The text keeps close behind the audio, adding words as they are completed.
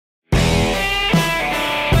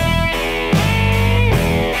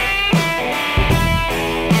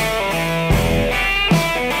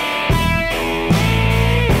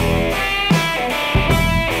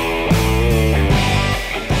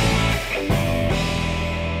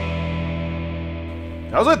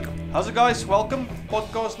How's it? How's it, guys? Welcome.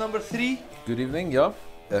 Podcast number 3. Good evening, yeah.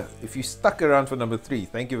 If you stuck around for number 3,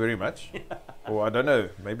 thank you very much. Or I don't know,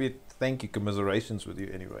 maybe thank you, commiserations with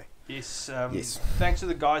you anyway. Yes. Yes. Thanks to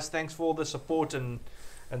the guys. Thanks for all the support and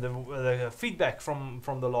the feedback from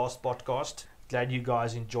the last podcast. Glad you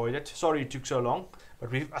guys enjoyed it. Sorry it took so long,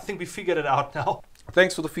 but I think we figured it out now.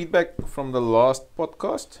 Thanks for the feedback from the last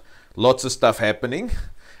podcast. Lots of stuff happening.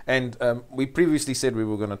 And we previously said we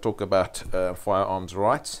were going to talk about firearms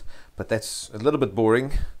rights, but that's a little bit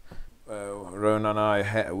boring. Rowan and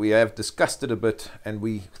I we have discussed it a bit, and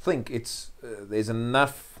we think it's there's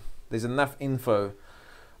enough info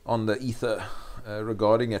on the ether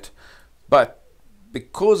regarding it. But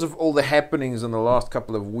because of all the happenings in the last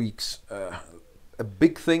couple of weeks, a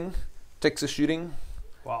big thing, Texas shooting.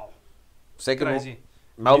 Wow. Second, crazy.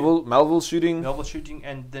 Melville shooting. Melville shooting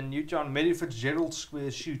and the Newtown Mary Fitzgerald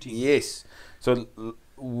Square shooting. Yes. So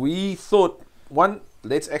we thought, one,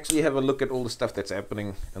 let's actually have a look at all the stuff that's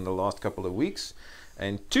happening in the last couple of weeks.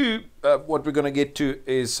 And two, what we're going to get to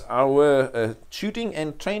is our shooting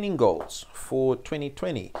and training goals for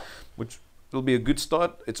 2020, which will be a good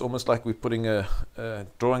start. It's almost like we're putting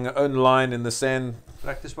drawing our own line in the sand.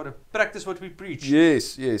 Practice what we preach.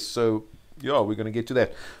 Yes, yes. So, yeah, we're going to get to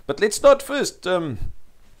that. But let's start first.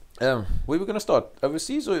 Where we're going to start?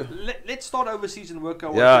 Overseas or? Let's start overseas and work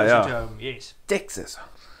our way to home. Yes. Texas.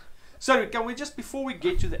 So can we just, before we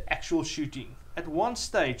get to the actual shooting, at one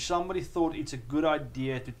stage somebody thought it's a good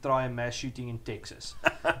idea to try a mass shooting in Texas.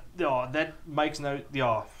 Yeah, that makes no.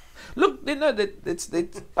 Yeah. Look, no,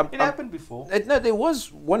 it happened before. No, there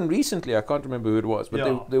was one recently. I can't remember who it was,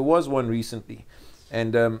 but there was one recently,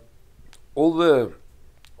 and all the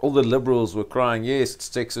liberals were crying, "Yes, it's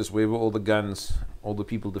Texas. Where were all the guns? All the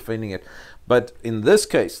people defending it." But in this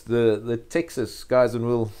case, the Texas guys, and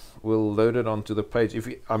we'll load it onto the page.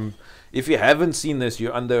 If you haven't seen this,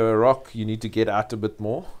 you're under a rock. You need to get out a bit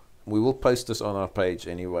more. We will post this on our page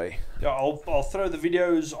anyway. Yeah, I'll throw the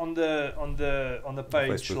videos on the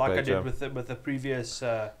page Facebook like page, I did with the previous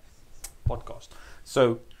podcast.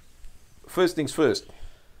 So, first things first.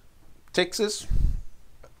 Texas,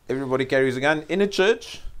 everybody carries a gun in a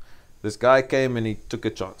church. This guy came and he took a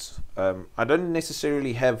chance. I don't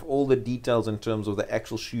necessarily have all the details in terms of the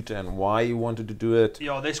actual shooter and why he wanted to do it.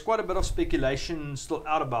 Yeah, there's quite a bit of speculation still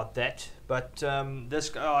out about that. But this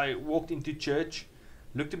guy walked into church,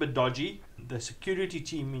 looked a bit dodgy. The security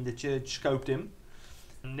team in the church scoped him.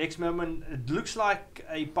 Next moment, it looks like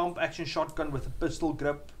a pump action shotgun with a pistol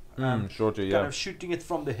grip. Shorter, yeah. Kind of shooting it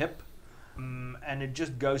from the hip. And it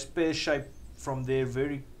just goes pear-shaped from there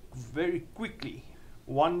very, very quickly.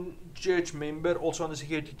 One church member, also on the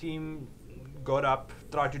security team, got up,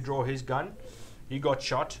 tried to draw his gun. He got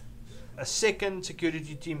shot. A second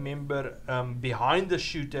security team member behind the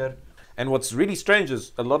shooter. And what's really strange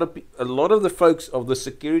is a lot of the folks of the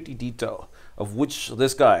security detail, of which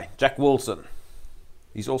this guy, Jack Wilson,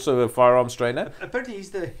 he's also a firearms trainer. Apparently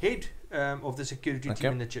he's the head of the security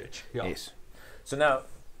team in the church. Yeah. Yes. So now,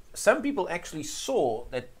 some people actually saw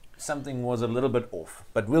that something was a little bit off,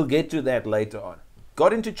 but we'll get to that later on.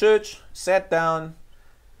 Got into church, sat down,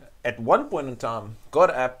 at one point in time, got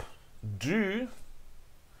up, drew,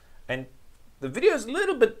 and the video is a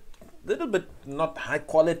little bit not high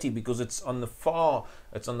quality because it's on the far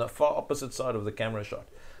opposite side of the camera shot.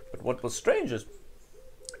 But what was strange is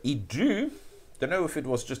he drew, don't know if it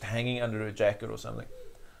was just hanging under a jacket or something,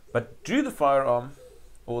 but drew the firearm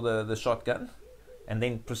or the shotgun and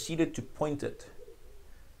then proceeded to point it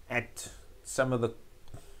at some of the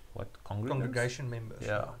congregation members.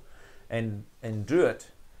 Yeah, and drew it,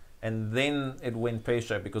 and then it went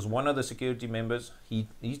pear-shaped because one of the security members he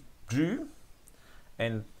drew,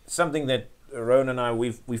 and something that Rowan and I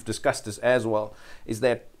we've discussed this as well is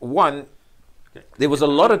that one, there was a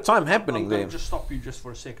lot of time happening there. I'm going to just stop you just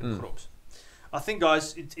for a second, Grobbs. I think,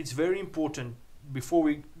 guys, it's very important before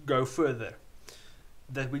we go further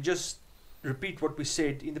that we just repeat what we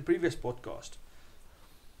said in the previous podcast.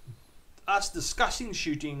 Us discussing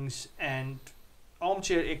shootings and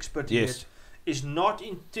armchair expert in it is not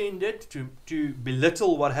intended to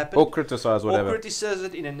belittle what happened or criticize whatever. Or criticize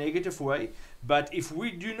it in a negative way. But if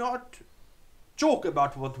we do not talk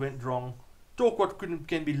about what went wrong, talk what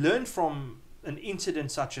can be learned from an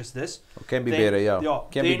incident such as this, or can be better,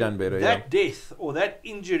 can be done better. That death or that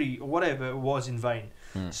injury or whatever was in vain.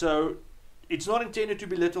 So it's not intended to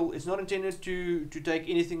belittle. It's not intended to take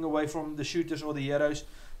anything away from the shooters or the heroes,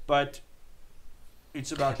 but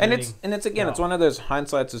it's about learning. It's one of those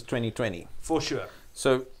hindsights is 2020 for sure.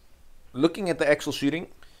 So looking at the actual shooting,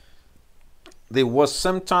 there was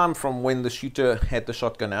some time from when the shooter had the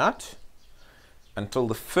shotgun out until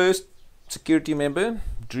the first security member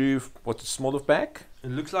drew what's small of back.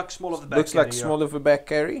 It looks like small of the back. Looks like small of a back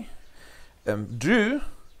carry. Drew,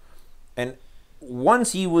 and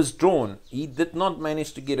once he was drawn, he did not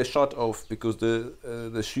manage to get a shot off because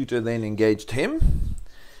the shooter then engaged him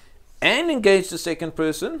and engaged the second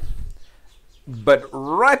person. But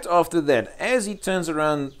right after that, as he turns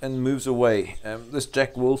around and moves away, this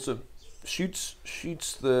Jack Wilson shoots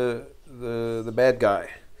the bad guy.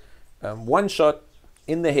 One shot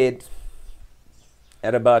in the head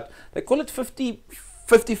at about, they call it 50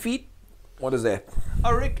 feet. What is that?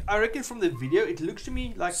 I reckon from the video it looks to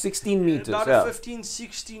me like 16 meters. About 15,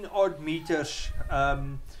 16 odd meters,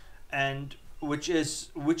 and which is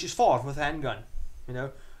far with a handgun. You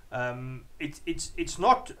know, it's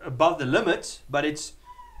not above the limit, but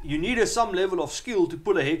you need some level of skill to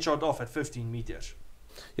pull a headshot off at 15 meters.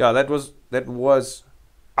 Yeah, that was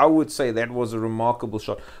I would say that was a remarkable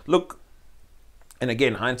shot. Look, and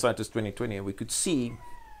again, hindsight is 2020, and we could see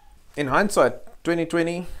in hindsight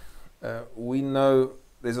 2020. We know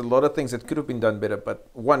there's a lot of things that could have been done better, but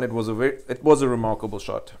one, it was a remarkable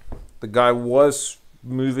shot. The guy was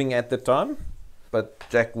moving at the time, but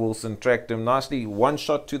Jack Wilson tracked him nicely. One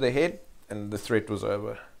shot to the head, and the threat was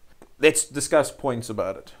over. Let's discuss points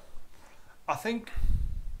about it. I think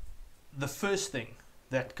the first thing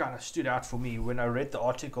that kind of stood out for me when I read the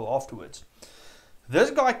article afterwards, this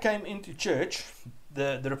guy came into church.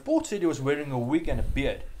 The report said he was wearing a wig and a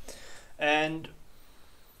beard, and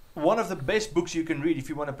one of the best books you can read if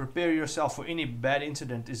you want to prepare yourself for any bad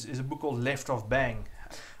incident is a book called Left of Bang.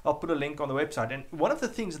 I'll put a link on the website. And one of the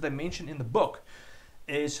things that they mention in the book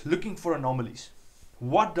is looking for anomalies.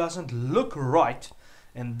 What doesn't look right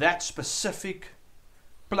in that specific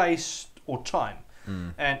place or time?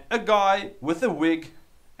 And a guy with a wig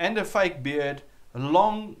and a fake beard, a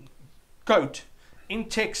long coat in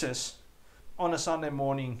Texas on a Sunday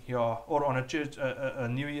morning, or on a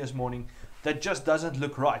New Year's morning, that just doesn't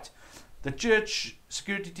look right. The church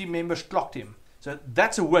security team members clocked him. So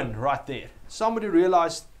that's a win right there. Somebody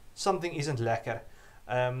realized something isn't lekker.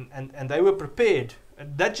 And they were prepared.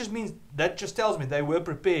 That just tells me they were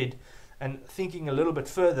prepared and thinking a little bit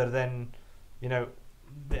further than,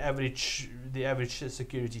 the average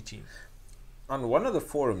security team. On one of the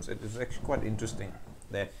forums, it is actually quite interesting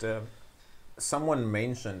that someone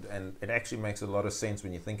mentioned, and it actually makes a lot of sense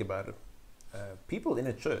when you think about it. People in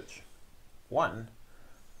a church,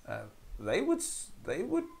 they would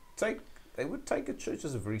take a church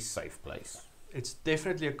as a very safe place. It's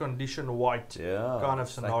definitely a condition white kind of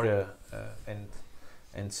scenario.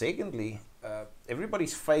 And secondly,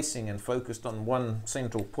 everybody's facing and focused on one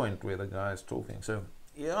central point where the guy is talking. So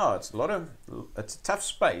it's a tough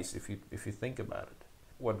space if you think about it.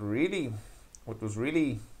 What was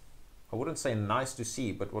really, I wouldn't say nice to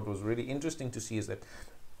see, but what was really interesting to see is that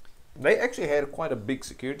they actually had quite a big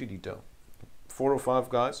security detail. 4 or 5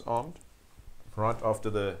 guys armed right after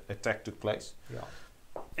the attack took place. Yeah.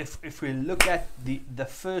 If we look at the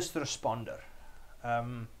first responder,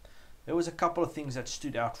 there was a couple of things that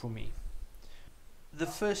stood out for me. The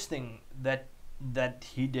first thing that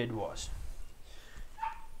he did was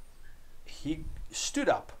he stood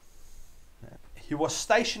up. He was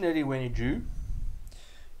stationary when he drew.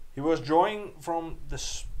 He was drawing from the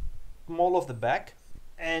small of the back.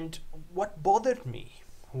 And what bothered me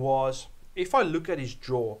was, if I look at his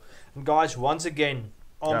draw, and guys, once again,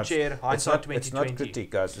 armchair, hindsight 2020. It's not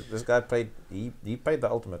critique, guys. This guy paid the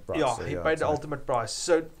ultimate price. Yeah, he paid the ultimate price.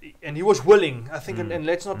 So, and he was willing, I think, and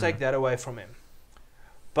let's not take that away from him.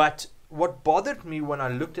 But what bothered me when I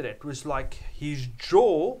looked at it was like his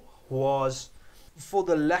draw was, for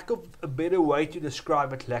the lack of a better way to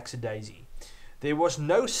describe it, lackadaisy. There was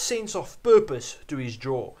no sense of purpose to his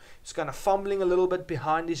draw. He's kind of fumbling a little bit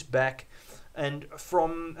behind his back. And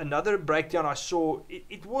from another breakdown I saw,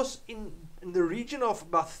 it was in the region of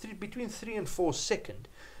about between 3 and 4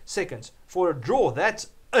 seconds. For a draw, that's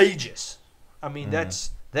ages. I mean,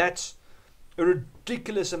 that's a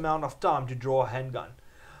ridiculous amount of time to draw a handgun.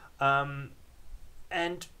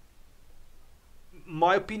 And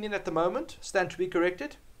my opinion at the moment, stand to be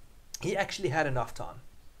corrected, he actually had enough time.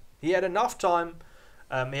 He had enough time.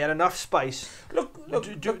 He had enough space.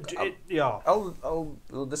 I'll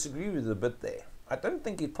disagree with you a bit there. I don't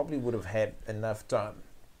think he probably would have had enough time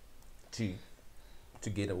to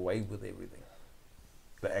get away with everything.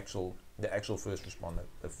 The actual first responder,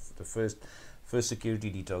 the first security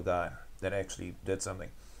detail guy that actually did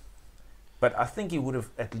something. But I think he would have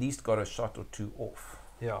at least got a shot or 2 off.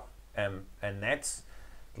 Yeah. And that's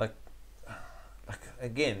like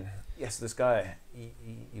again, yes, this guy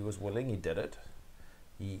he was willing, he did it.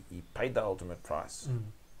 He paid the ultimate price.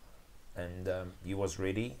 and he was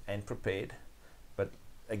ready and prepared. But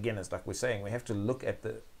again, it's like we're saying, we have to look at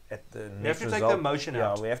the net You have to result. take the emotion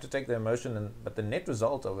out. Yeah, we have to take the emotion, but the net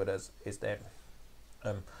result of it is that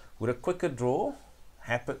would a quicker draw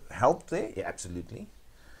help there? Yeah, absolutely.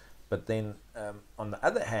 But then on the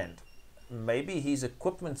other hand, maybe his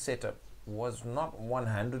equipment setup was not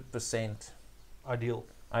 100%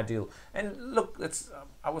 Ideal. And look,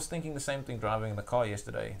 I was thinking the same thing driving in the car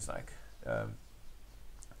yesterday. It's like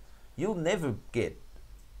you'll never get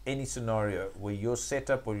any scenario where your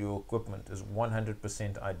setup or your equipment is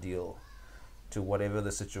 100% ideal to whatever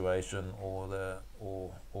the situation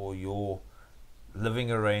or your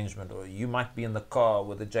living arrangement, or you might be in the car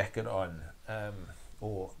with a jacket on,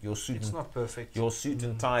 or your suit. It's not perfect. Your suit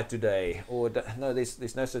and tie today, or no,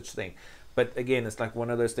 there's no such thing. But again, it's like one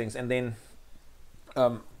of those things. And then,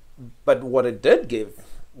 but what it did give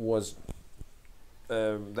was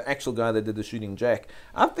the actual guy that did the shooting, Jack.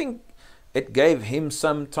 I think it gave him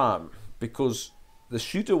some time, because the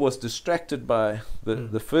shooter was distracted by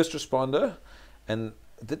the first responder. And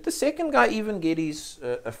did the second guy even get his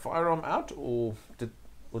a firearm out, or did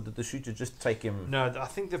the shooter just take him? No, I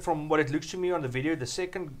think that from what it looks to me on the video, the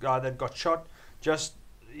second guy that got shot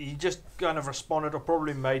he just kind of responded, or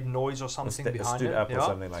probably made noise or something behind stood him. up or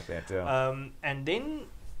something like that. Yeah. And then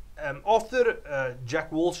after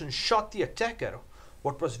Jack Wilson shot the attacker,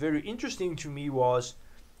 what was very interesting to me was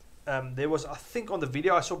there was, I think on the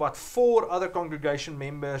video I saw about 4 other congregation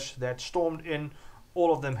members that stormed in,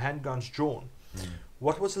 all of them handguns drawn.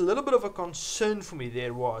 What was a little bit of a concern for me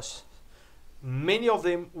there was many of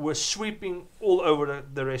them were sweeping all over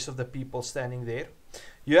the rest of the people standing there.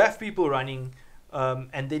 You have people running,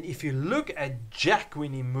 and then if you look at Jack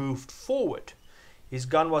when he moved forward, his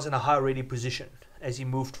gun was in a high ready position as he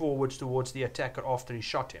moved forwards towards the attacker after he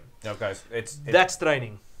shot him. No, guys, that's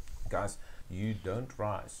training. Guys, you don't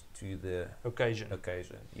rise to the occasion.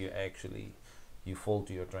 You fall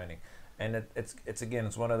to your training. And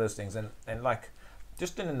it's one of those things, and like,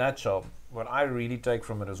 just in a nutshell, what I really take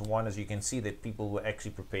from it is, one, is you can see that people were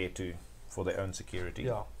actually prepared for their own security.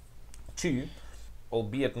 Yeah. 2,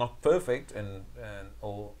 albeit not perfect, and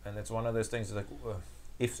it's one of those things like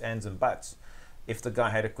ifs, ands, and buts. If the guy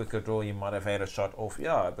had a quicker draw, he might have had a shot off,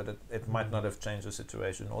 but it might not have changed the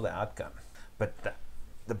situation or the outcome. But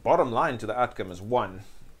the bottom line to the outcome is, 1,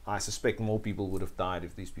 I suspect more people would have died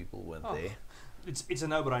if these people weren't there. It's a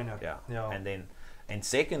no-brainer. Yeah. And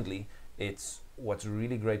secondly, it's what's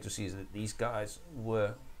really great to see is that these guys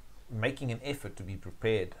were making an effort to be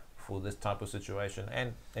prepared for this type of situation.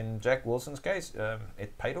 And in Jack Wilson's case,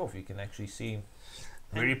 it paid off. You can actually see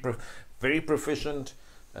very proficient,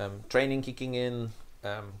 training kicking in,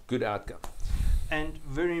 good outcome. And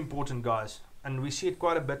very important, guys, and we see it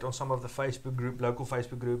quite a bit on some of the local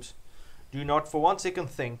Facebook groups. Do not for 1 second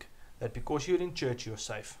think that because you're in church, you're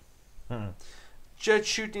safe. Church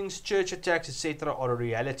shootings, church attacks, etc. are a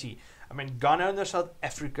reality. I mean, Gun Owner South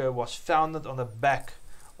Africa was founded on the back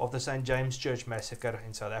of the St. James Church massacre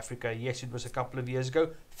in South Africa. Yes, it was a couple of years ago.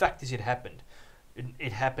 Fact is, it happened.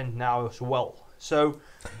 It happened now as well. So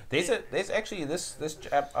there's actually this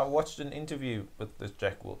chap. I watched an interview with this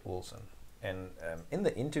Jack Wilson, and in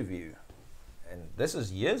the interview, and this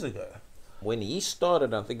is years ago, when he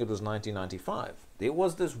started, I think it was 1995. There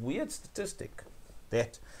was this weird statistic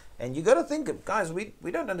that. And you got to think, guys, we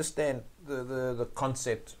don't understand the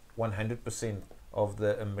concept 100% of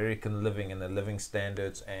the American living and the living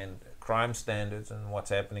standards and crime standards and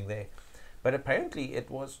what's happening there. But apparently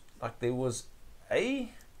it was like there was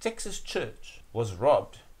a Texas church was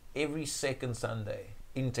robbed every second Sunday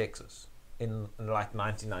in Texas in like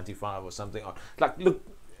 1995 or something. Like, look,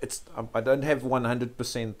 I don't have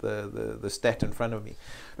 100% the stat in front of me.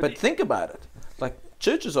 But think about it. Like,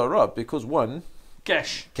 churches are robbed because, 1,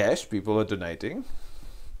 cash, people are donating,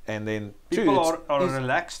 and then people are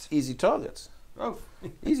relaxed, easy targets.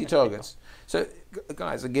 Easy targets. So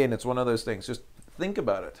guys, again, it's one of those things, just think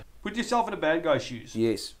about it, put yourself in a bad guy's shoes.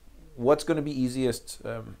 Yes, what's going to be easiest?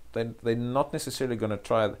 They're not necessarily going to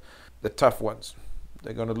try the tough ones.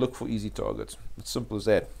 They're going to look for easy targets. It's simple as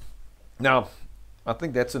that. Now I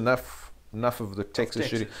think that's enough of the Texas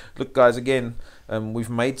shooting. Look, guys, again, we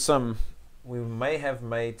may have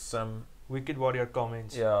made some Wicked Warrior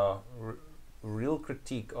comments. Yeah, real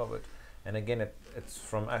critique of it. And again, it's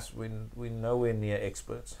from us. We're nowhere near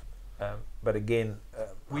experts. But again,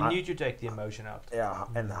 we need to take the emotion out. Yeah,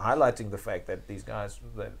 and highlighting the fact that these guys,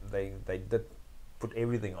 they did put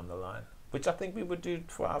everything on the line, which I think we would do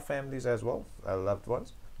for our families as well, our loved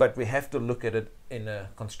ones. But we have to look at it in a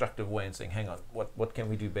constructive way and saying, hang on, what can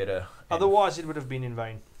we do better? Otherwise, it would have been in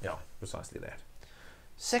vain. Yeah, precisely that.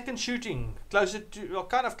 Second shooting, closer to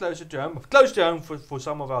home, close to home for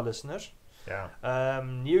some of our listeners. Yeah.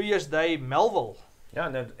 New Year's Day, Melville. Yeah,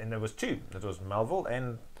 and there was two. It was Melville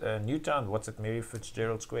and Newtown. What's it? Mary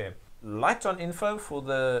Fitzgerald Square. Light on info for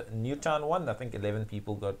the Newtown one. I think 11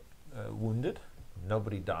 people got wounded.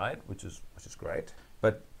 Nobody died, which is great.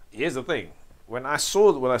 But here's the thing: when I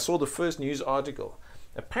saw the first news article,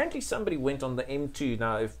 apparently somebody went on the M2.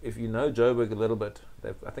 Now, if you know Joburg a little bit,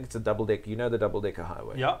 I think it's a double decker. You know the double decker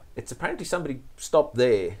highway. Yeah. It's apparently somebody stopped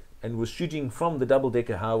there and was shooting from the double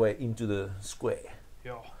decker highway into the square.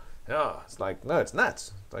 Yeah. Yeah, it's like, no, it's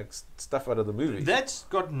nuts. It's like stuff out of the movies. That's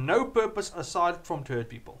got no purpose aside from to hurt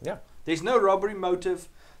people. Yeah. There's no robbery motive.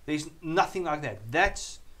 There's nothing like that.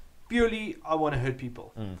 That's purely I want to hurt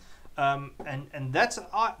people. And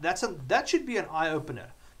that should be an eye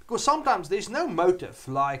opener, because sometimes there's no motive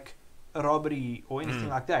like a robbery or anything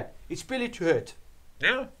like that. It's purely to hurt.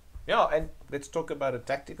 Yeah. Yeah, and let's talk about a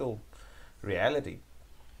tactical reality.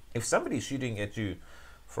 If somebody's shooting at you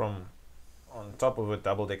from on top of a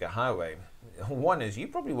double-decker highway, one is you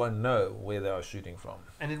probably won't know where they are shooting from.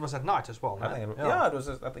 And it was at night as well. I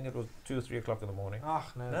think it was 2 or 3 o'clock in the morning. Oh,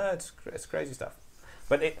 no. No, it's crazy stuff.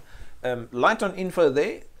 But light on info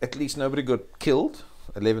there. At least nobody got killed.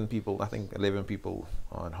 11 people. I think 11 people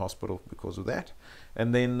are in hospital because of that.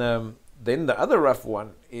 And then the other rough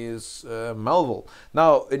one is Melville.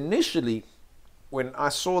 Now, initially, when I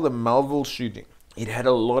saw the Melville shooting, it had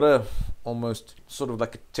a lot of almost sort of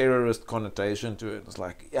like a terrorist connotation to it. It's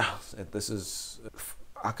like, yeah, this is,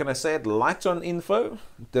 how can I say it? Light on info.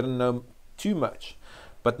 Didn't know too much.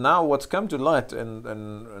 But now what's come to light,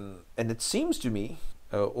 and it seems to me,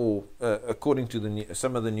 according to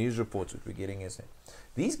some of the news reports that we're getting, is that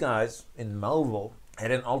these guys in Melville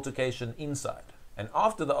had an altercation inside. And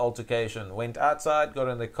after the altercation, went outside, got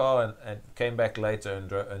in their car, and came back later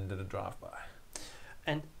and did a drive-by.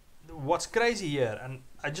 And what's crazy here, and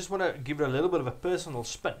I just want to give it a little bit of a personal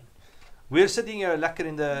spin. We're sitting here lekker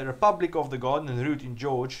in the Republic of the Garden Route in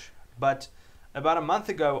George, but about a month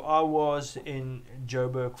ago I was in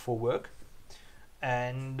Joburg for work,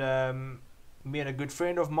 and me and a good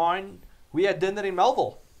friend of mine, we had dinner in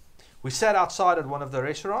Melville. We sat outside at one of the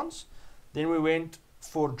restaurants, then we went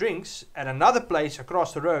for drinks at another place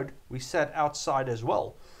across the road. We sat outside as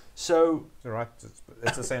well. So right,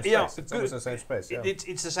 it's the same space. Yeah, it's almost the same space. Yeah.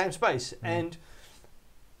 It's the same space. And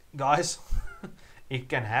guys, it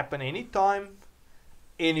can happen anytime,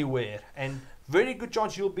 anywhere, and very good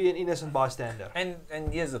chance you'll be an innocent bystander. And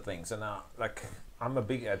here's the thing. So now, like, I'm a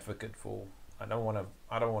big advocate for. I don't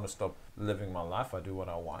want to stop living my life. I do what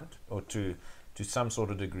I want, or to some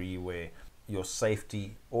sort of degree where your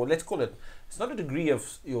safety, or let's call it, it's not a degree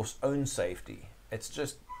of your own safety. It's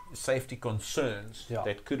just safety concerns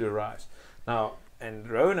that could arise. Now, and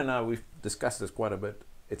Rowan and I, we've discussed this quite a bit.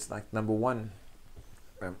 It's like, number one,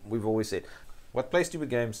 we've always said, what play stupid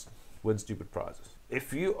games win stupid prizes.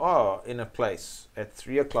 If you are in a place at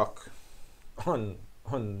 3 o'clock on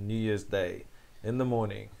New Year's Day in the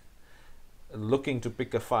morning, looking to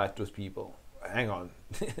pick a fight with people, hang on.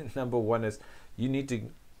 Number one is you need to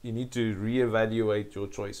reevaluate your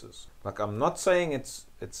choices. Like, I'm not saying it's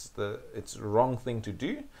the wrong thing to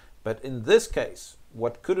do, but in this case,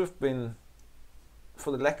 what could have been,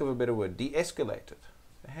 for the lack of a better word, de-escalated.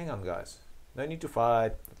 Hang on, guys. No need to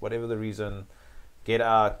fight. Whatever the reason, get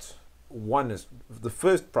out. One is, the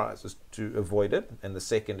first prize is to avoid it, and the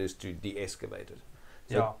second is to de-escalate it.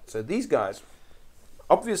 So these guys,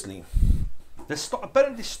 obviously,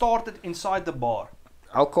 apparently started inside the bar.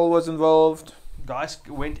 Alcohol was involved. Guys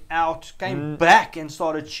went out, came back, and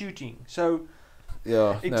started shooting. So,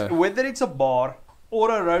 whether it's a bar or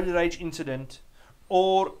a road rage incident,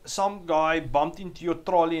 or some guy bumped into your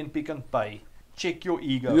trolley in Pick and Pay, check your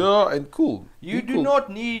ego. Yeah, and cool. You do not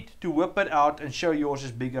need to whip it out and show yours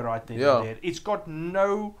is bigger right then and there. It's got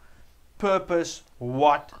no purpose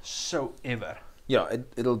whatsoever. Yeah,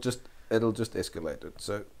 it'll just escalate it.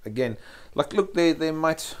 So again, like, look, they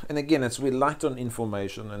might, and again, it's we light on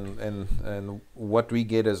information, and what we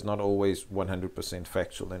get is not always 100%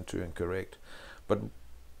 factual and true and correct. But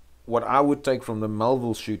what I would take from the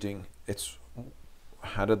Melville shooting, it's,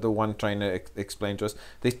 how did the one trainer explain to us?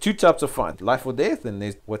 There's two types of fight: life or death, and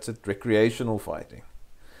there's recreational fighting.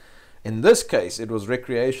 In this case, it was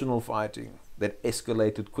recreational fighting that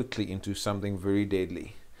escalated quickly into something very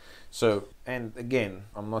deadly. So, and again,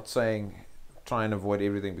 I'm not saying try and avoid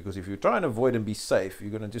everything, because if you try and avoid and be safe, you're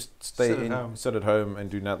going to just sit at home and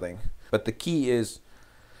do nothing. But the key is,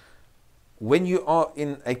 when you are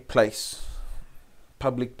in a place,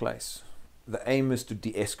 public place, the aim is to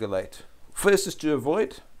de-escalate. First is to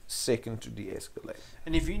avoid, second to de-escalate.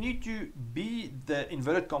 And if you need to be the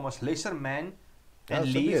inverted commas lesser man and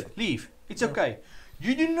so be leave, it. It's Yeah. okay.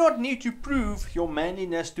 You do not need to prove your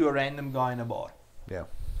manliness to a random guy in a bar. Yeah.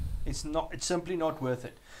 It's simply not worth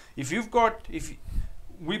it. If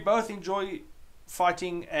we both enjoy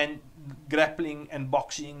fighting and grappling and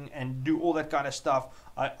boxing and do all that kind of stuff.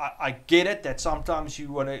 I get it that sometimes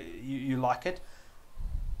you like it.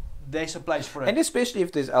 There's a place for it. And especially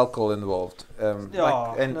if there's alcohol involved.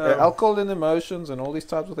 Alcohol and emotions and all these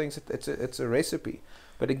types of things, it's a recipe.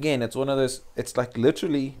 But again, it's one of those, it's like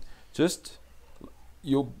literally just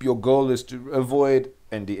your goal is to avoid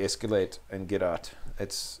and de-escalate and get out.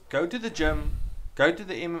 It's go to the gym, go to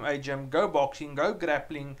the MMA gym, go boxing, go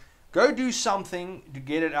grappling, go do something to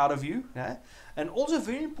get it out of you. Yeah? And also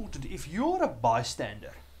very important, if you're a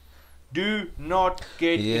bystander, do not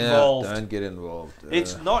get involved. Don't get involved.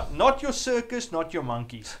 It's not your circus, not your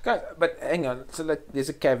monkeys. Okay, but hang on. So there's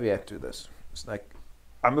a caveat to this. It's like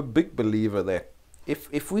I'm a big believer that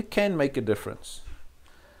if we can make a difference,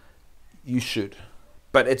 you should.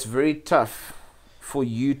 But it's very tough for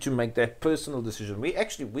you to make that personal decision. We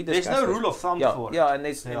discussed there's no rule of thumb for it. Yeah,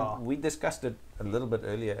 and we discussed it a little bit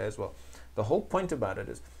earlier as well. The whole point about it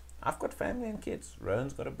is, I've got family and kids.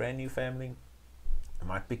 Rowan's got a brand new family.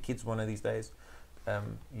 Might be kids one of these days.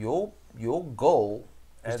 Your goal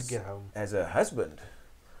is to get home as a husband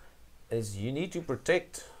is you need to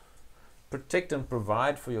protect and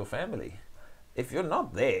provide for your family. If you're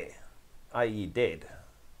not there, i.e. dead,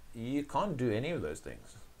 you can't do any of those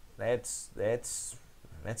things. That's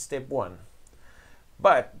step one.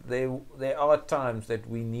 But there are times that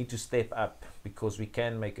we need to step up because we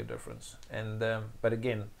can make a difference. And but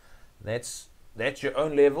again, that's your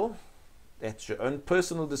own level. That's your own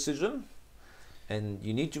personal decision, and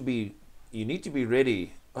you need to be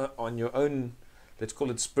ready on your own. Let's call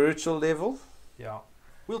it spiritual level. Yeah,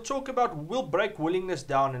 we'll break willingness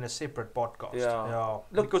down in a separate podcast. Yeah.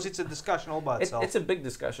 Look, because it's a discussion all by itself. It's a big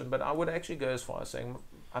discussion, but I would actually go as far as saying,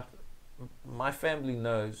 my family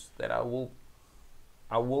knows that I will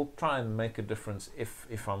try and make a difference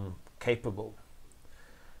if I'm capable.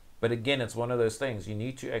 But again, it's one of those things. You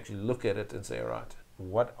need to actually look at it and say, all right,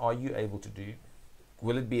 what are you able to do?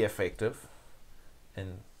 Will it be effective?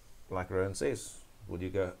 And like Rowan says, will you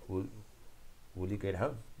get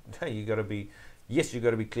home? You got to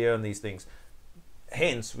be clear on these things.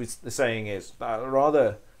 Hence, the saying is,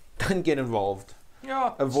 rather don't get involved.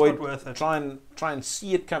 Yeah, avoid. It's not worth it. Try and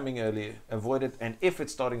see it coming earlier. Avoid it, and if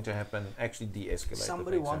it's starting to happen, actually de-escalate.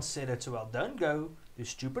 Somebody once said it so well. Don't go to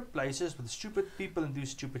stupid places with stupid people and do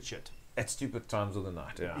stupid shit. At stupid times of the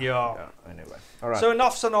night. Yeah. Anyway, all right. So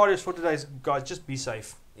enough scenarios for today's guys. Just be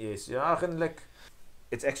safe. Yes. Yeah.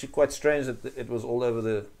 It's actually quite strange that it was all over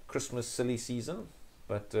the Christmas silly season,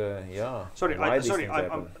 but yeah. Sorry. I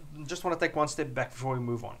just want to take one step back before we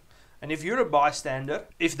move on. And if you're a bystander,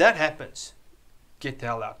 if that happens, get the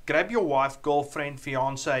hell out. Grab your wife, girlfriend,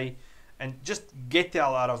 fiance, and just get the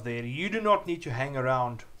hell out of there. You do not need to hang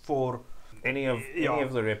around for any of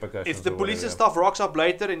the repercussions. If the police and stuff rocks up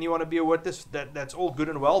later and you want to be a witness, that's all good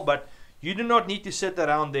and well, but you do not need to sit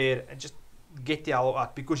around there and just get the hell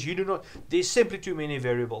out, because you do not. There's simply too many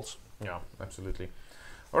variables. Yeah, absolutely.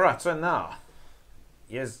 All right, so now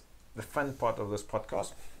here's the fun part of this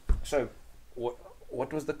podcast. So,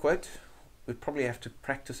 what was the quote? We probably have to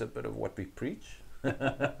practice a bit of what we preach.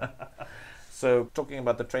 So, talking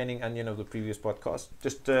about the training onion of the previous podcast,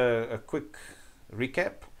 just a quick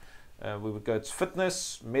recap. We would go, it's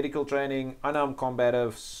fitness, medical training, unarmed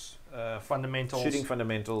combatives, fundamentals, shooting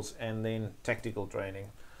fundamentals, and then tactical training.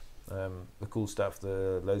 The cool stuff,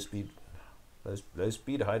 the low speed,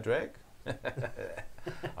 high drag,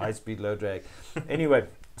 high speed, low drag. Anyway,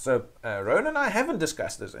 so Rowan and I haven't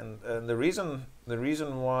discussed this, and the reason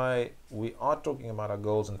why we are talking about our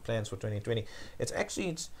goals and plans for 2020,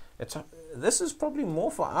 this is probably more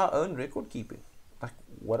for our own record keeping. Like,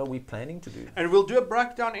 what are we planning to do? And we'll do a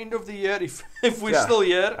breakdown end of the year if we're still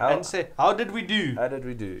here, and say, how did we do? How did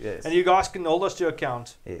we do? Yes. And you guys can hold us to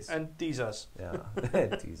account. Yes. And tease us. Yeah.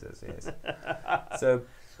 Tease us. Yes. So,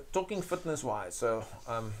 talking fitness wise, so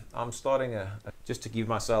I'm starting just to give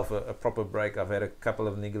myself a proper break. I've had a couple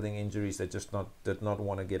of niggling injuries that did not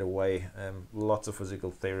want to get away. Lots of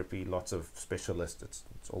physical therapy, lots of specialists.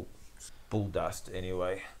 It's all bull dust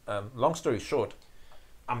anyway. Long story short,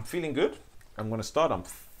 I'm feeling good. I'm going to start. I'm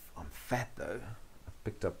fat though. I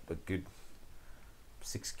picked up a good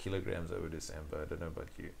 6 kilograms over December. I don't know about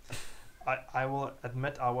you. I will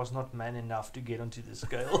admit I was not man enough to get onto the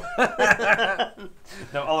scale.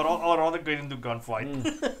 No, I'll rather get into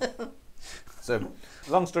gunfight. So,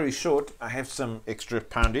 long story short, I have some extra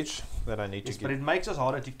poundage that I need Yes, to but get. it makes us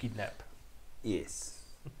harder to kidnap. Yes.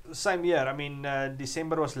 Same year. I mean,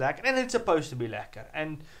 December was lekker, and it's supposed to be lekker.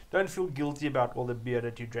 And don't feel guilty about all the beer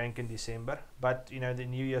that you drank in December. But you know, the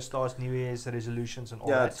New Year starts, New Year's resolutions, and all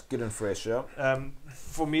Yeah, that. it's good and fresh, yeah.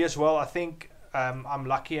 For me as well, I think I'm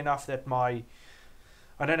lucky enough that I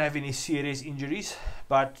don't have any serious injuries,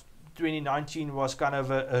 but 2019 was kind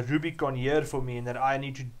of a Rubicon year for me, in that I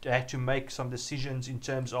had to make some decisions in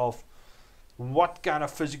terms of what kind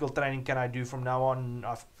of physical training can I do from now on.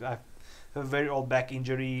 I've a very old back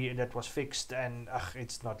injury that was fixed, and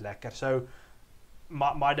it's not lekker. So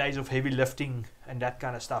my days of heavy lifting and that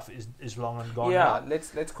kind of stuff is long and gone. Yeah, now.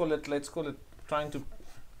 let's call it trying to,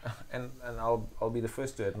 and I'll be the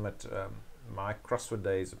first to admit, my CrossFit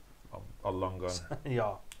days are long gone.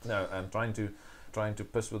 Yeah. No, I'm trying to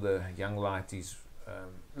piss with the young lighties.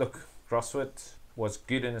 Look, CrossFit was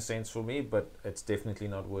good in a sense for me, but it's definitely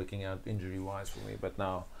not working out injury wise for me. But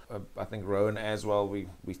now I think Rowan as well, we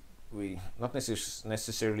not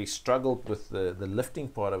necessarily struggled with the lifting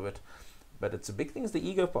part of it, but it's a big thing is the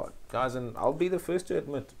ego part, guys, and I'll be the first to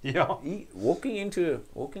admit, Yeah. Walking into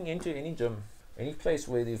any gym, any place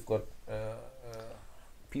where you've got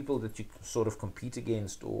people that you sort of compete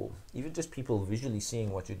against, or even just people visually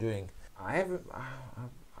seeing what you're doing. I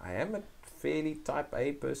am a fairly type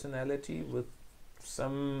A personality with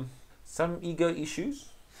some ego issues.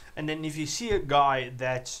 And then if you see a guy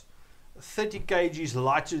that's 30 kgs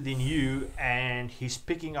lighter than you and he's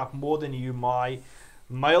picking up more than you, my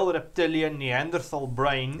male reptilian Neanderthal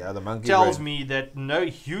brain Yeah, the monkey tells brain. me that no,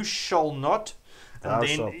 you shall not. And Thou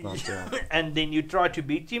then, shalt not, yeah. and then you try to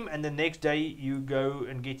beat him, and the next day you go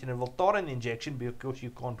and get an Voltaren injection because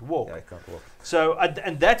you can't walk. Yeah, I can't walk. So,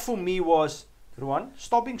 and that for me was, Rowan,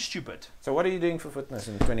 stop being stupid. So what are you doing for fitness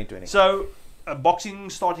in 2020? So,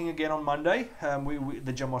 boxing starting again on Monday.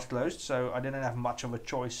 The gym was closed, so I didn't have much of a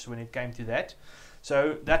choice when it came to that.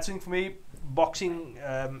 So that's it for me. Boxing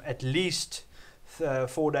at least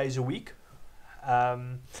 4 days a week.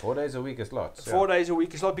 4 days a week is lots. 4 days a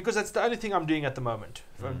week is a lot, because that's the only thing I'm doing at the moment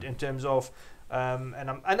in terms of, and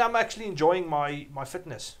I'm actually enjoying my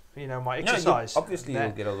fitness. You know, my exercise. Obviously,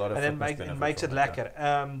 you'll get a lot of and then fitness it benefit makes it from it,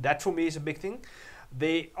 yeah. lekker. That for me is a big thing.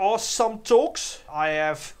 There are some talks. I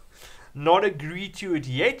have not agreed to it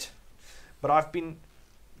yet, but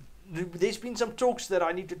there's been some talks that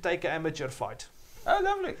I need to take an amateur fight. Oh,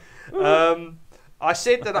 lovely. I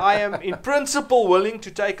said that I am in principle willing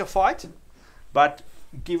to take a fight, but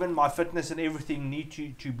given my fitness and everything, need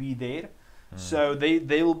to be there. So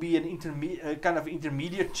there will be an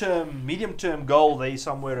intermediate term, medium term goal there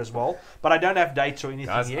somewhere as well. But I don't have dates or anything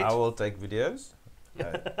Guys, yet. I will take videos.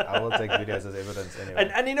 I will take videos as evidence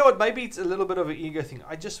anyway. And you know what? Maybe it's a little bit of an ego thing.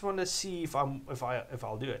 I just want to see if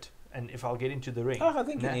I'll do it, and if I'll get into the ring. Oh, I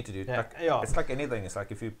think you need to do it. Yeah. It's like anything. It's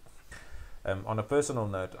like if you, on a personal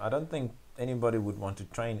note, I don't think anybody would want to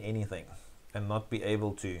train anything and not be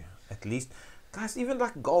able to at least, guys, even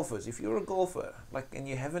like golfers. If you're a golfer, and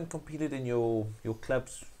you haven't competed in your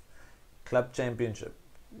club championship,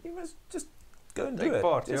 you must just go and do it.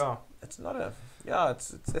 Part, Just, yeah. It's not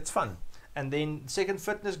it's fun. And then second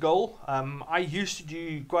fitness goal, I used to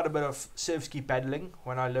do quite a bit of surf ski paddling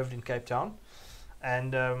when I lived in Cape Town,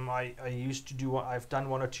 and I used to do I've done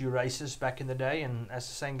 1 or 2 races back in the day, and as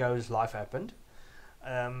the saying goes, life happened,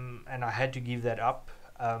 and I had to give that up.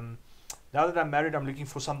 Now that I'm married, I'm looking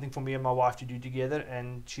for something for me and my wife to do together,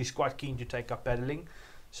 and she's quite keen to take up paddling,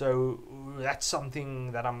 so that's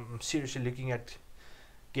something that I'm seriously looking at,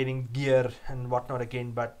 getting gear and whatnot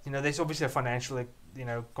again. But you know, there's obviously a financial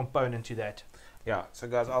component to that. Yeah. So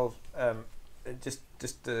guys, I'll just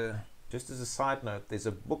as a side note, there's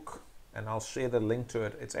a book, and I'll share the link to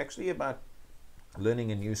it. It's actually about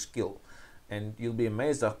learning a new skill, and you'll be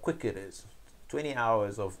amazed how quick it is. 20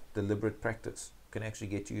 hours of deliberate practice can actually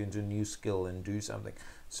get you into a new skill and do something.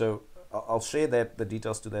 So I'll share the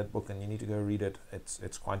details to that book, and you need to go read it.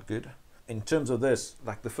 It's quite good. In terms of this,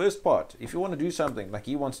 like the first part, if you want to do something, like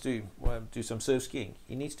he wants to do some surf skiing,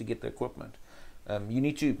 he needs to get the equipment. You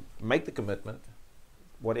need to make the commitment.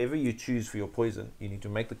 Whatever you choose for your poison, you need to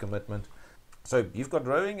make the commitment. So you've got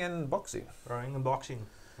rowing and boxing. Rowing and boxing.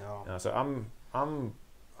 Yeah. So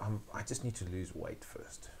I just need to lose weight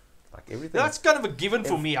first. Like everything. That's kind of a given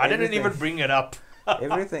for me. I didn't even bring it up.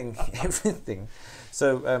 everything.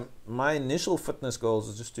 So my initial fitness goals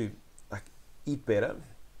is just to eat better,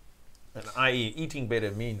 and i.e. eating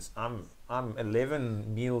better means I'm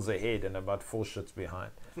 11 meals ahead and about 4 shits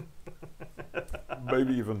behind.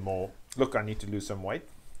 Maybe even more. Look, I need to lose some weight.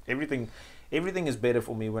 Everything is better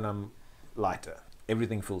for me when I'm lighter.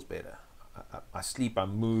 Everything feels better. I sleep, I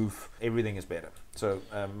move, everything is better. So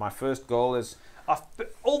my first goal is...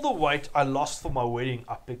 all the weight I lost for my wedding,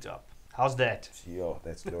 I picked up. How's that? Yeah,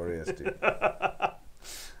 that's glorious too.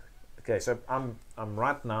 Okay, so I'm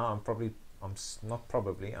right now, I'm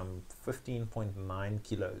 15.9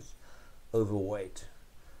 kilos overweight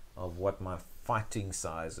of what my fighting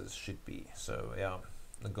sizes should be. So yeah,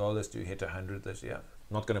 the goal is to hit 100 this year.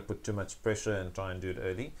 Not going to put too much pressure and try and do it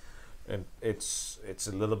early. And it's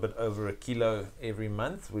a little bit over a kilo every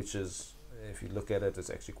month, which is, if you look at it, it's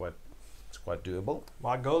actually quite doable.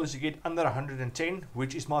 My goal is to get under 110,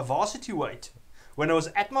 which is my varsity weight. When I was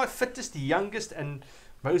at my fittest, youngest, and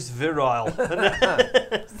most virile.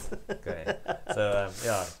 Okay, so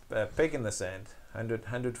peg in the sand,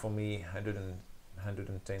 100 for me,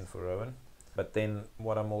 110 for Rowan. But then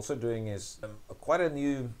what I'm also doing is quite a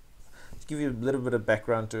new, to give you a little bit of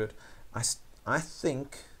background to it, I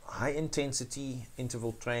think high intensity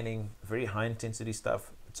interval training, very high intensity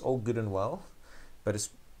stuff, it's all good and well, but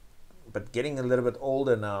getting a little bit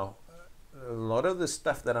older now, a lot of the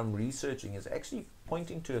stuff that I'm researching is actually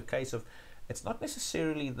pointing to a case of, it's not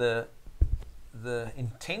necessarily the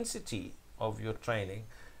intensity of your training,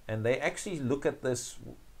 and they actually look at this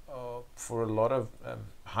for a lot of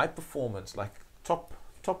high performance, like top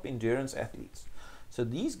endurance athletes. So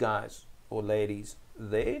these guys or ladies,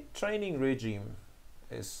 their training regime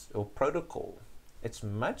or protocol, it's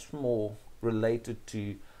much more related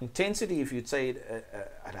to intensity. If you'd say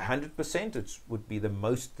at 100%, it would be the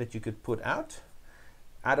most that you could put out.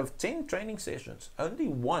 Out of 10 training sessions, only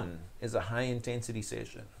one is a high intensity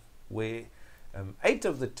session, where 8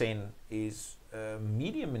 of the 10 is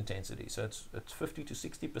medium intensity. So it's 50 to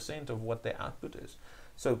 60% of what their output is.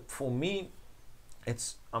 So for me,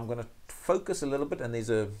 I'm going to focus a little bit, and there's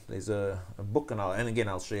a book, and again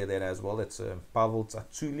I'll share that as well. It's Pavel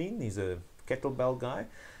Tsatsouline. He's a kettlebell guy,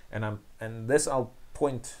 and this I'll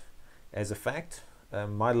point as a fact.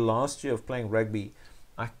 My last year of playing rugby,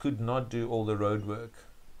 I could not do all the road work,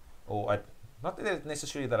 not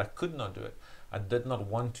necessarily that I could not do it. I did not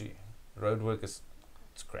want to. Road work it's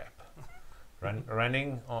crap.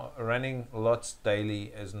 Running lots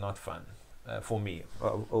daily is not fun for me,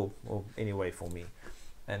 or anyway for me.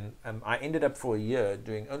 And I ended up for a year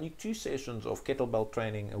doing only 2 sessions of kettlebell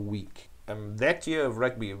training a week. That year of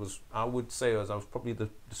rugby, I would say I was probably the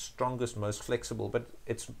strongest, most flexible, but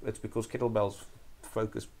it's because kettlebells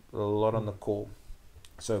focus a lot on the core.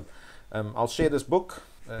 So I'll share this book.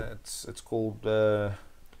 It's called The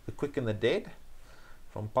Quick and the Dead,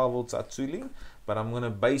 from Pavel Tsatsouline, but I'm going to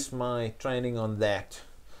base my training on that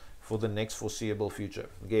for the next foreseeable future.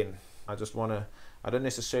 Again, I don't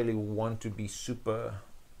necessarily want to be super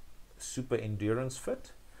endurance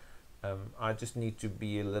fit. I just need to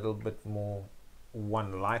be a little bit more,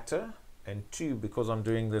 1, lighter, and 2, because I'm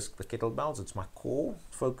doing the kettlebells, it's my core,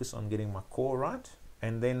 focus on getting my core right,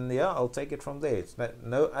 and then I'll take it from there. It's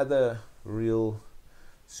no other real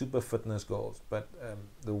super fitness goals, but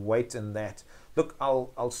the weight and that. Look,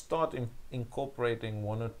 I'll start incorporating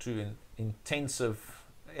 1 or 2 intensive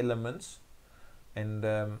elements,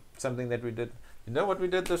 and something that we did. You know what we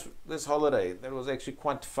did this holiday? That was actually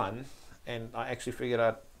quite fun, and I actually figured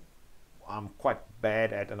out I'm quite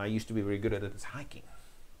bad at, and I used to be very good at it, is hiking.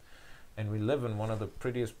 And we live in one of the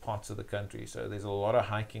prettiest parts of the country, so there's a lot of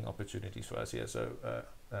hiking opportunities for us here. So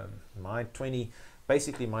my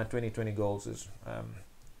 2020 goals is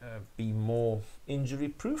be more injury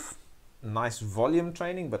proof, nice volume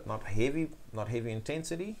training, but not heavy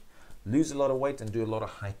intensity, lose a lot of weight, and do a lot of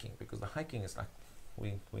hiking, because the hiking is like,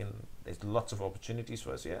 there's lots of opportunities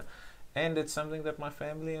for us here, and it's something that my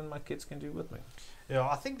family and my kids can do with me. Yeah,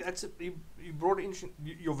 I think you brought in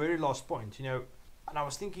your very last point, and I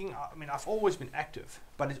was thinking, I mean, I've always been active,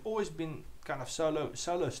 but it's always been kind of solo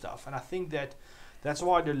stuff, and I think that's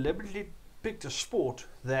why I deliberately picked a sport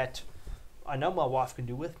that I know my wife can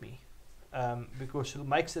do with me, because it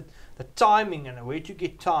makes it the timing and where to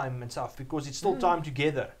get time and stuff, because it's still time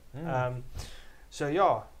together. So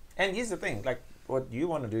yeah. And here's the thing, like what you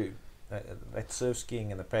want to do, that surf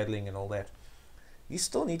skiing and the paddling and all that, you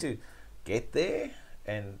still need to get there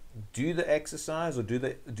and do the exercise, or do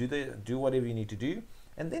whatever you need to do,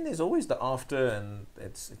 and then there's always the after, and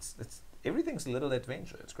it's everything's a little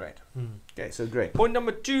adventure. It's great. Okay, so great. Point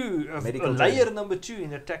number 2, layer number 2 in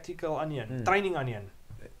the tactical onion, training onion.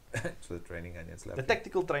 So the training onion's lovely. The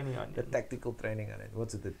tactical training onion. The tactical training onion.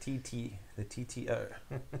 What's it? The TTO.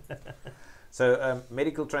 So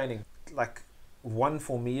medical training. Like, one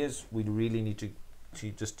for me is we really need to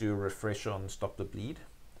just do a refresher on Stop the Bleed,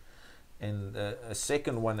 and a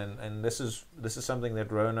second one, and this is something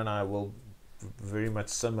that Rowan and I will very much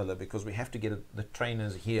similar because we have to get the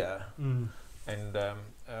trainers here, and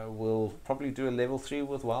we'll probably do a level 3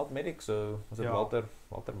 with Wild Medics. So was it Walter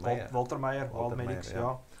Meyer? Walter Meyer, Wild Medics.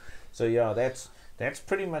 Yeah. So yeah, that's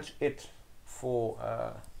pretty much it for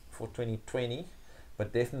 2020,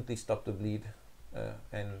 but definitely stop the bleed,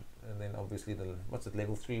 and then obviously what's it,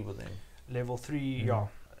 level 3 with them? Level 3, yeah.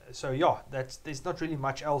 So yeah, there's not really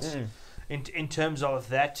much else in terms of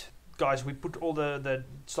that. Guys, we put all the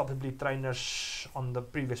Stop the Bleed trainers on the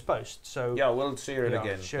previous post. So yeah, we'll share it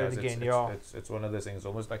again. Share it again. It's one of those things.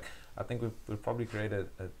 Almost like I think we'll probably create a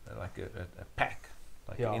pack,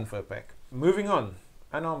 like an info pack. Moving on,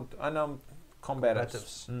 unarmed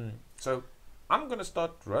combatives. So I'm going to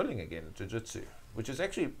start rolling again jiu-jitsu, which is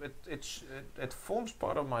actually it forms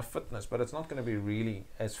part of my fitness, but it's not going to be really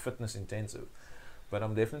as fitness intensive. But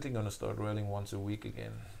I'm definitely going to start rolling once a week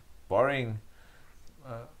again, barring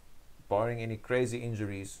any crazy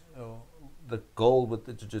injuries. The goal with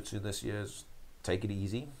the jiu-jitsu this year is take it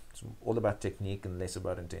easy. It's all about technique and less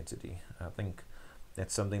about intensity. I think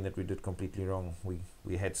that's something that we did completely wrong.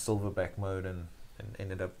 We had silverback mode and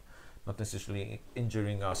ended up not necessarily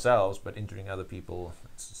injuring ourselves, but injuring other people.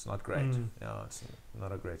 It's not great. It's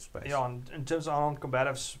not a great space. Yeah, and in terms of unarmed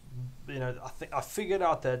combatives, I think I figured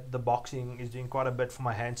out that the boxing is doing quite a bit for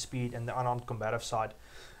my hand speed and the unarmed combative side,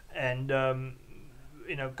 and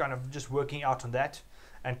kind of just working out on that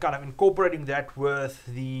and kind of incorporating that with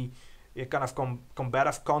the kind of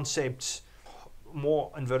combative concepts,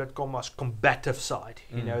 more inverted commas combative side.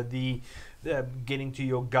 The getting to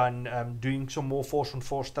your gun, doing some more force on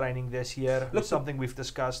force training this year. Look, something we've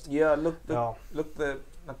discussed. Yeah,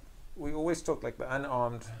 we always talk like the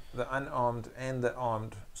unarmed and the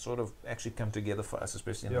armed sort of actually come together for us,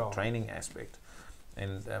 especially in the training aspect.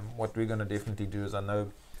 And what we're going to definitely do is, I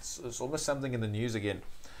know it's almost something in the news again.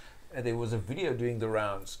 There was a video doing the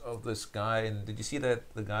rounds of this guy, and did you see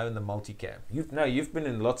that the guy in the multicam? You've been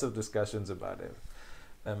in lots of discussions about him.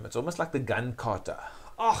 It's almost like the gun kata.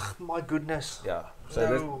 Oh my goodness! Yeah.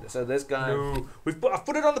 So this guy. No. I've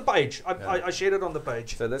put it on the page. I shared it on the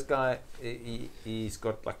page. So this guy, he's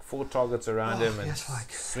got like 4 targets around him, and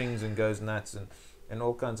swings and goes nuts and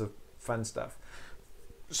all kinds of fun stuff.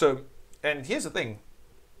 So, and here's the thing.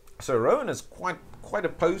 So Rowan is quite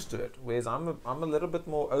opposed to it, whereas I'm a little bit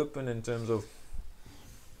more open in terms of,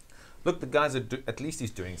 look, the guys at least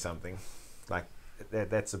he's doing something, like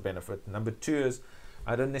that's a benefit. Number 2 is,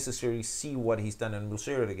 I don't necessarily see what he's done, and we'll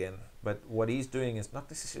share it again, but what he's doing is not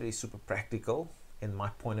necessarily super practical in my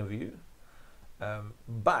point of view.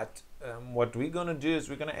 But what we're going to do is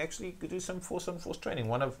we're going to actually do some force training.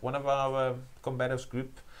 One of our combatives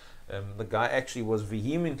group, the guy actually was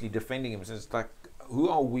vehemently defending him. So it's like, who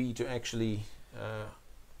are we to actually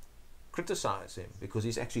criticize him, because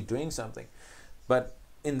he's actually doing something? But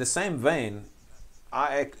in the same vein,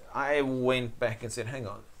 I went back and said, hang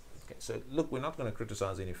on. Okay, so look, we're not going to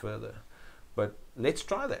criticize any further, but let's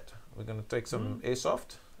try that. We're going to take some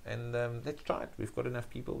airsoft and let's try it. We've got enough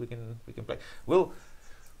people, we can play.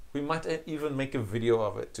 We might even make a video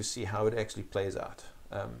of it to see how it actually plays out,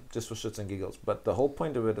 just for shits and giggles. But the whole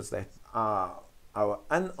point of it is that our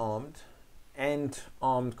unarmed and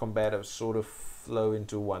armed combatives sort of flow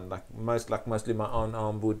into one. Mostly my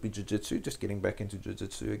unarmed would be jiu-jitsu, just getting back into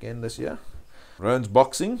jiu-jitsu again this year. Rowan's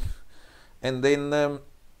boxing, and then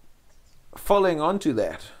following on to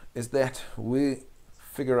that is that we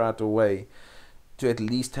figure out a way to at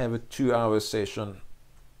least have a 2-hour session,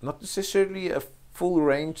 not necessarily a full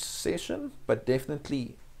range session, but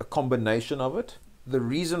definitely a combination of it. The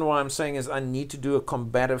reason why I'm saying is I need to do a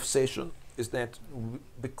combative session is that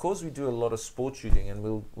because we do a lot of sport shooting, and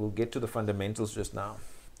we'll get to the fundamentals just now.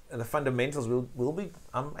 And the fundamentals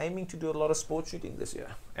I'm aiming to do a lot of sport shooting this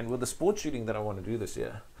year. And with the sport shooting that I want to do this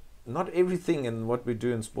year, not everything in what we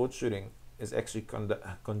do in sport shooting is actually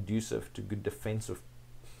conducive to good defensive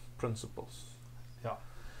principles. Yeah.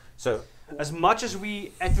 So as much as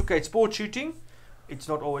we advocate sport shooting, it's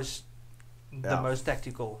not always the most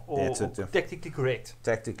tactical or tactically correct.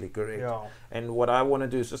 Tactically correct. Yeah. And what I want to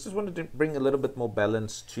do is just want to bring a little bit more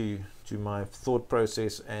balance to my thought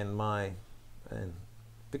process and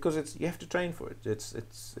because you have to train for it. It's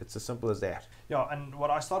as simple as that. Yeah. And what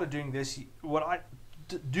I started doing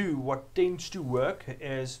what tends to work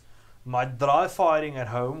is my dry firing at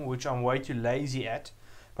home, which I'm way too lazy at.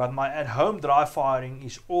 But my at home dry firing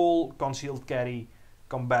is all concealed carry,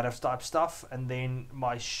 combative type stuff, and then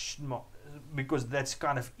because that's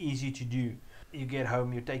kind of easy to do. You get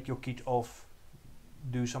home, you take your kit off,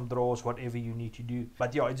 do some draws, whatever you need to do.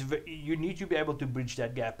 But yeah, you need to be able to bridge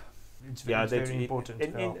that gap. It's very important.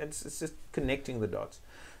 And it's just connecting the dots.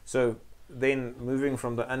 So then moving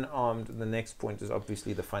from the unarmed, the next point is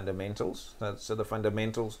obviously the fundamentals. So the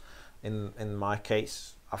fundamentals, in my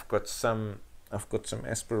case, I've got some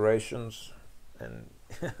aspirations, and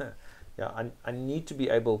yeah, I need to be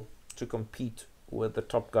able to compete with the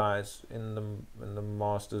top guys in the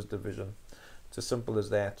Masters division. It's as simple as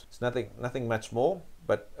that. It's nothing much more.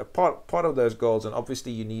 But a part of those goals, and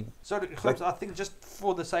obviously you need. So, I think just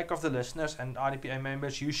for the sake of the listeners and IDPA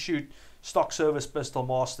members, you shoot stock service pistol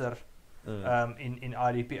master in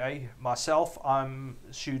IDPA. Myself, I'm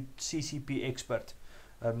shoot CCP expert.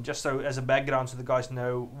 Just so as a background, so the guys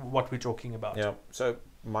know what we're talking about. Yeah. So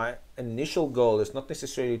my initial goal is not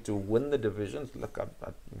necessarily to win the divisions. Look, I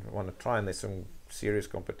want to try, and there's some serious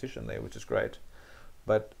competition there, which is great.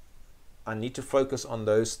 But I need to focus on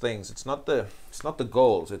those things. It's not the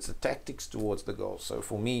goals. It's the tactics towards the goals. So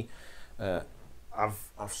for me, I've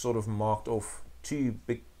sort of marked off 2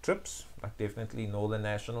 big trips, like definitely Northern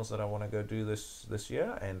Nationals that I want to go do this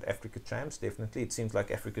year, and Africa Champs. Definitely, it seems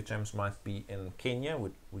like Africa Champs might be in Kenya,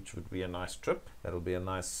 which would be a nice trip. That'll be a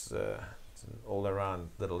nice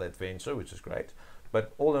all-around little adventure, which is great.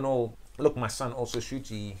 But all in all, look, my son also shoots.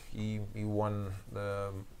 He won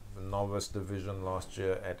the novice division last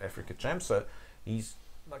year at Africa Champs, so he's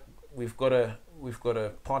like, we've got a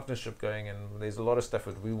partnership going, and there's a lot of stuff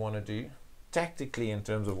that we want to do tactically in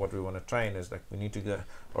terms of what we want to train. Is like we need to go,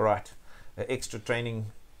 all right, an extra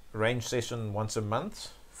training range session once a month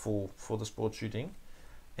for the sport shooting,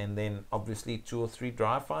 and then obviously 2 or 3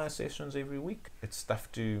 dry fire sessions every week. It's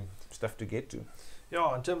stuff to get to.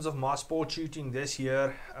 Yeah, in terms of my sport shooting this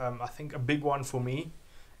year, I think a big one for me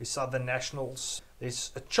is Southern Nationals.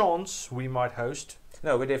 There's a chance we might host.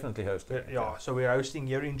 No, we're definitely hosting. Yeah, so we're hosting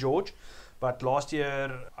here in George. But last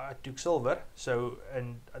year I took silver. So,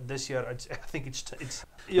 and this year I think it's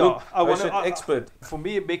yeah. Look, I want to expert. For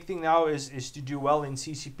me, a big thing now is to do well in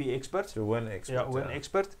CCP expert. To win expert. Yeah, win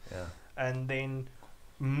expert. Yeah. And then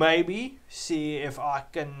maybe see if I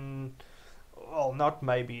can. Well, not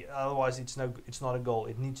maybe. Otherwise, it's not a goal.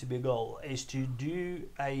 It needs to be a goal. Is to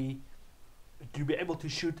be able to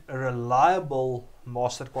shoot a reliable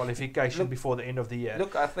master qualification before the end of the year.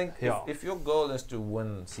 Look, I think if your goal is to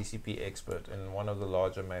win CCP expert in one of the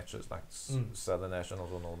larger matches like Southern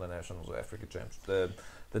Nationals or Northern Nationals or Africa Champs, the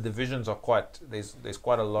divisions are there's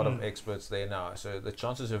quite a lot of experts there now. So the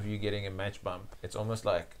chances of you getting a match bump, it's almost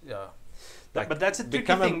like but that's a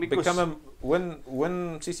tricky thing because win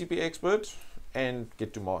CCP expert and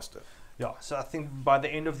get to master. Yeah, so I think by the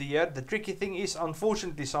end of the year, the tricky thing is,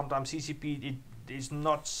 unfortunately, sometimes CCP it is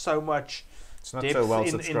not so much depth so well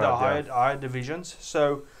in the higher divisions.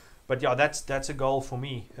 So, but yeah, that's a goal for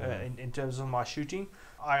me in terms of my shooting.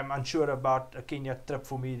 I'm unsure about a Kenya trip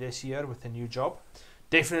for me this year with a new job.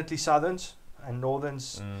 Definitely Southerns and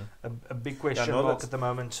Northerns, a big question mark at the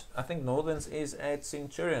moment. I think Northerns is at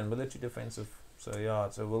Centurion, military defensive. So yeah,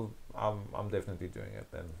 I'm definitely doing it.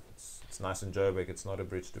 And it's nice in Joburg. It's not a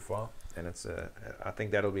bridge too far, and I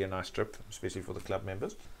think that'll be a nice trip, especially for the club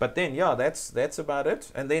members. But then that's about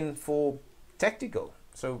it. And then for tactical,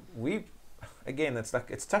 so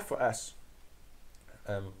it's tough for us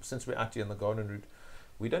since we're out here in the garden route.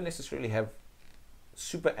 We don't necessarily have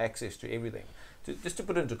super access to everything. Just to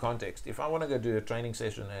put it into context, if I want to go do a training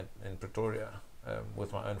session in Pretoria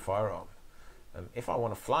with my own firearm, if I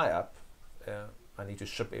want to fly up, I need to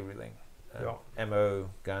ship everything. Ammo,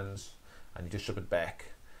 guns, I need to ship it back.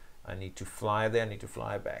 I need to fly there, I need to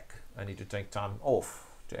fly back. I need to take time off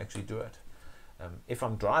to actually do it. If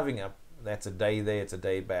I'm driving up, that's a day there, it's a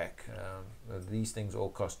day back. These things all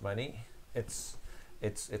cost money. It's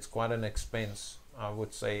quite an expense. I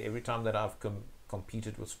would say every time that I've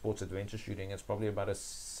competed with sports adventure shooting, it's probably about a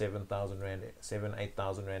 8,000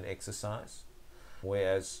 rand exercise.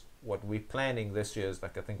 Whereas what we're planning this year is,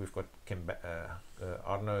 like, I think we've got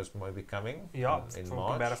Arno is maybe coming in March.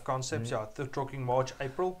 Combative Concepts, they're talking March,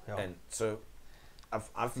 April. Yeah. And so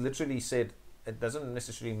I've literally said it doesn't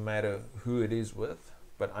necessarily matter who it is with,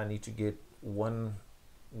 but I need to get one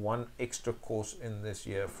extra course in this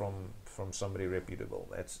year from somebody reputable.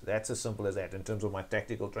 That's as simple as that in terms of my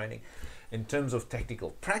tactical training. In terms of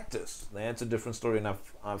tactical practice, that's a different story, and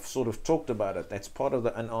I've sort of talked about it. That's part of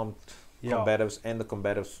the unarmed combatives and the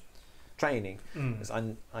combatives training. Is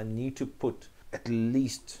I need to put at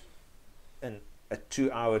least a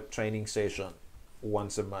 2-hour training session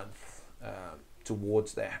once a month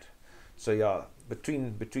towards that. So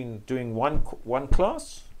between doing one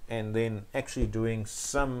class and then actually doing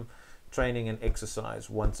some training and exercise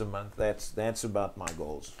once a month, that's about my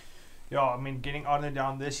goals. Yeah, I mean, getting Arno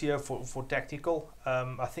down this year for tactical,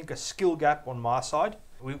 I think a skill gap on my side.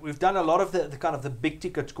 We've done a lot of the kind of the big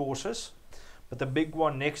ticket courses, But the big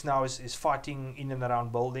one next now is fighting in and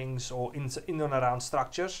around buildings or in and around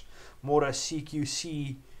structures, more a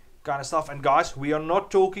CQC kind of stuff. And guys, we are not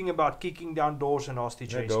talking about kicking down doors and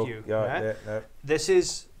hostage rescue. No. This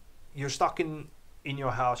is, you're stuck in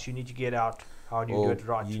your house, you need to get out. How do you do it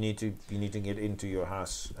right? You need to get into your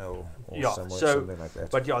house or somewhere, so, something like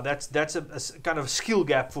that. But yeah, that's a kind of skill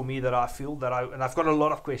gap for me that I feel and I've got a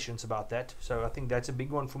lot of questions about that. So I think that's a big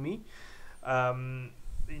one for me.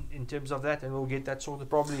 In terms of that, and we'll get that sorted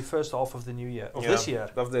probably first half of the new year this year.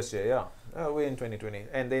 Yeah. We're in 2020,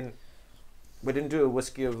 and then we didn't do a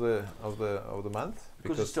whiskey of the month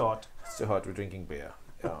because it's too hot. It's too hot. We're drinking beer.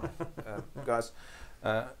 Yeah, guys.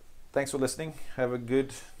 Thanks for listening. Have a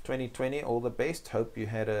good 2020. All the best. Hope you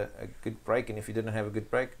had a good break, and if you didn't have a good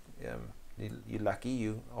break, you're lucky.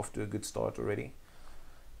 You're off to a good start already.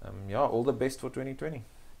 All the best for 2020.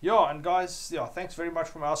 Yeah, and guys, thanks very much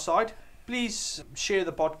from our side. Please share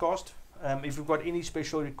the podcast if you've got any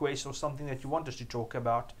special requests or something that you want us to talk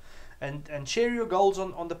about, and share your goals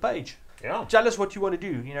on the page. Yeah. Tell us what you want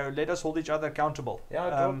to do. Let us hold each other accountable.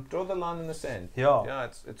 Yeah. Draw the line in the sand. Yeah. Yeah.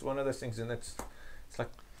 It's one of those things, and it's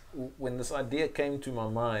like when this idea came to my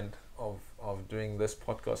mind of doing this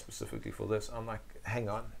podcast specifically for this, I'm like, hang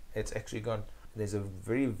on, it's actually gone. There's a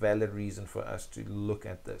very valid reason for us to look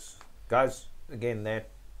at this, guys. Again, that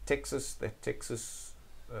Texas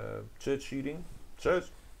church shooting shows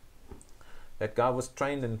that guy was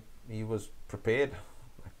trained and he was prepared.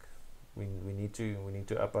 Like we need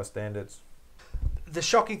to up our standards. The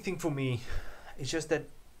shocking thing for me is just that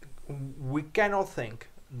we cannot think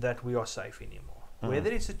that we are safe anymore.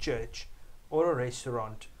 Whether it's a church or a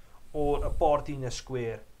restaurant or a party in a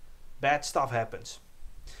square, bad stuff happens.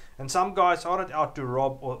 And some guys aren't out to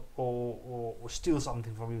rob or steal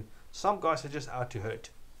something from you. Some guys are just out to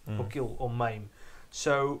hurt or kill or maim.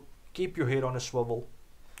 So keep your head on a swivel.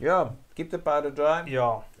 Yeah, keep the powder dry.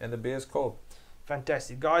 Yeah. And the beer's cold.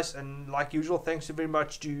 Fantastic, guys. And like usual, thanks very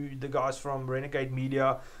much to the guys from Renegade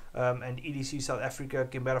Media and EDC South Africa,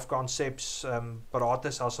 Kimberov Concepts,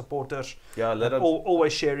 Paratus, our supporters. Yeah,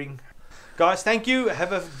 always sharing. Guys, thank you.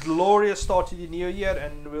 Have a glorious start to the new year,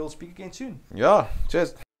 and we'll speak again soon. Yeah,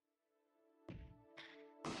 cheers.